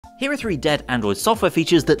Here are 3 dead Android software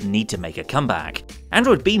features that need to make a comeback.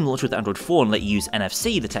 Android Beam launched with Android 4 and let you use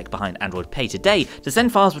NFC, the tech behind Android Pay today, to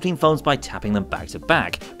send files between phones by tapping them back to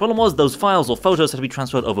back. Problem was, those files or photos had to be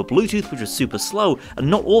transferred over Bluetooth, which was super slow, and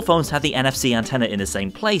not all phones had the NFC antenna in the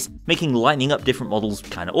same place, making lighting up different models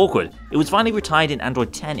kinda awkward. It was finally retired in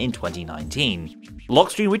Android 10 in 2019. Lock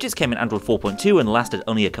screen widgets came in Android 4.2 and lasted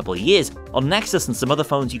only a couple of years. On Nexus and some other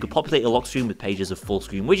phones, you could populate a lock screen with pages of full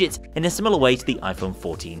screen widgets in a similar way to the iPhone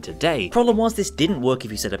 14 today. Problem was, this didn't work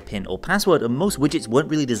if you set a PIN or password, and most widgets weren't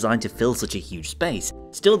really designed to fill such a huge space.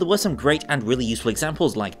 Still, there were some great and really useful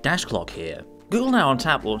examples like Dash Clock here. Google Now on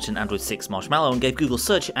Tap launched in Android 6 Marshmallow and gave Google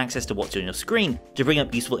Search access to what's on your screen to bring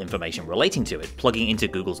up useful information relating to it, plugging into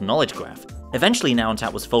Google's Knowledge Graph. Eventually, Now on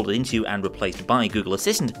Tap was folded into and replaced by Google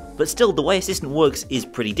Assistant, but still, the way Assistant works is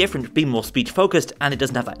pretty different, being more speech focused, and it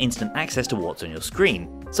doesn't have that instant access to what's on your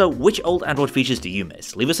screen. So which old Android features do you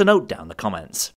miss? Leave us a note down in the comments.